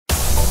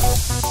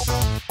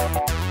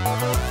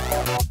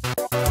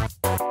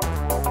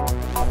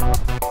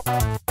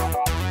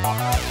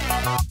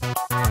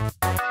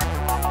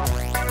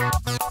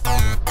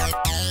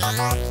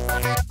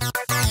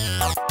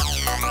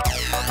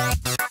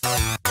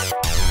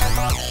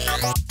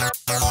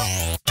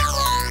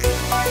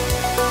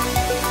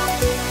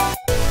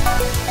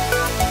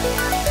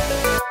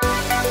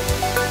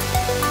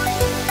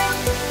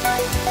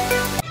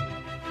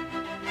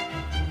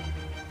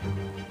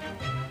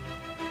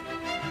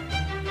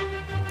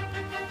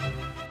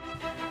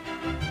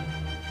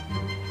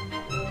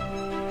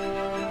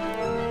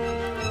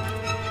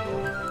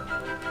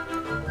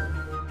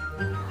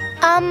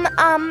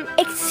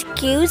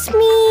Excuse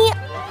me,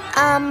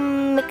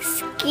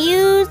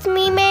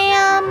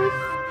 ma'am.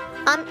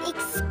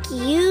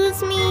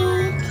 Excuse me.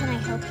 Can I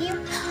help you?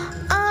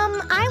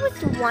 I was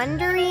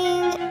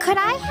wondering, could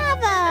I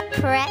have a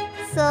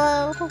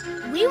pretzel?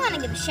 We want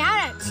to give a shout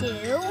out to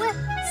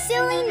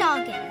Silly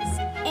Noggins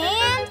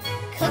and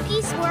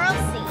Cookie Swirl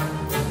C.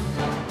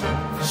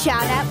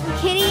 Shout out from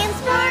Kitty and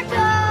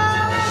Sparkle.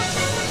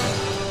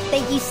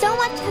 Thank you so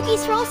much, Cookie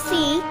Swirl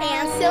C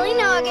And Silly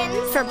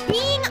Noggins for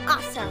being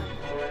awesome.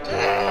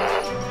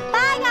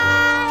 Bye,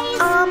 guys.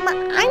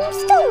 I'm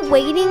still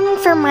waiting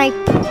for my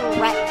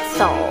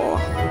pretzel.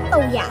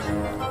 Oh, yeah.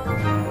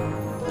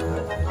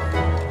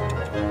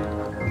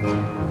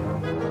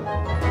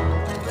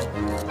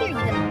 Here you go.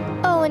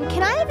 Oh, and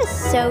can I have a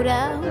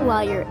soda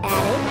while you're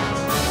at it?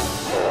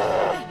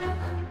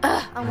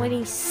 Ugh, I'm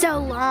waiting so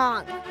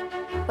long.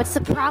 What's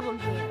the problem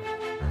here?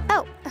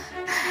 Oh,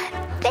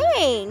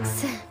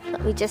 thanks.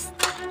 Let me just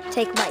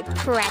take my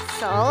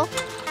pretzel.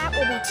 That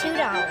will be $2.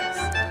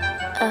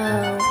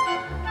 Oh.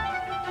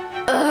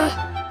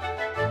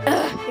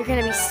 You're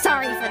gonna be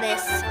sorry for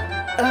this.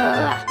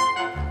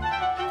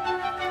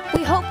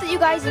 We hope that you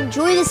guys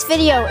enjoy this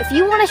video. If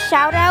you want a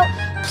shout out,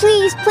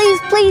 please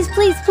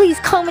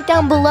comment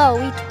down below.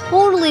 We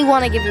totally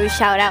want to give you a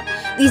shout out.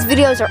 These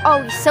videos are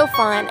always so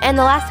fun, and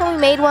the last time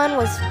we made one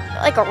was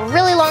like a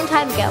really long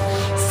time ago.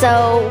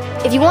 So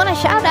if you want a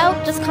shout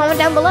out, just comment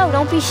down below.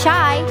 Don't be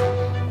shy.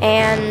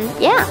 And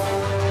yeah,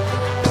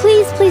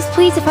 please,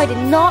 if I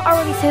did not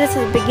already say this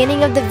at the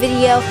beginning of the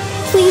video,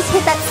 please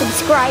hit that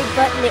subscribe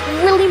button. It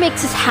really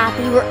makes us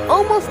happy. We're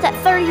almost at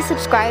 30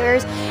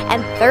 subscribers,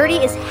 and 30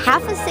 is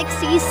half of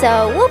 60,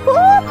 so whoop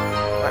whoop.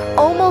 We're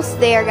almost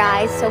there,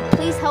 guys, so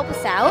please help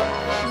us out.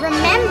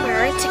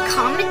 Remember to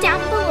comment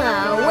down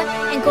below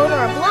and go to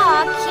our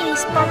blog,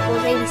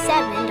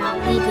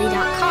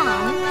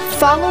 kittysparkles87.weebly.com.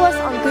 Follow us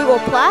on Google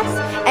Plus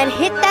and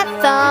hit that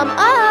thumb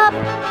up.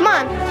 Come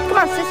on,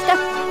 sister.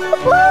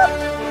 Whoop, whoop.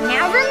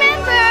 Now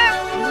remember,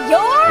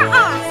 you're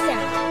awesome!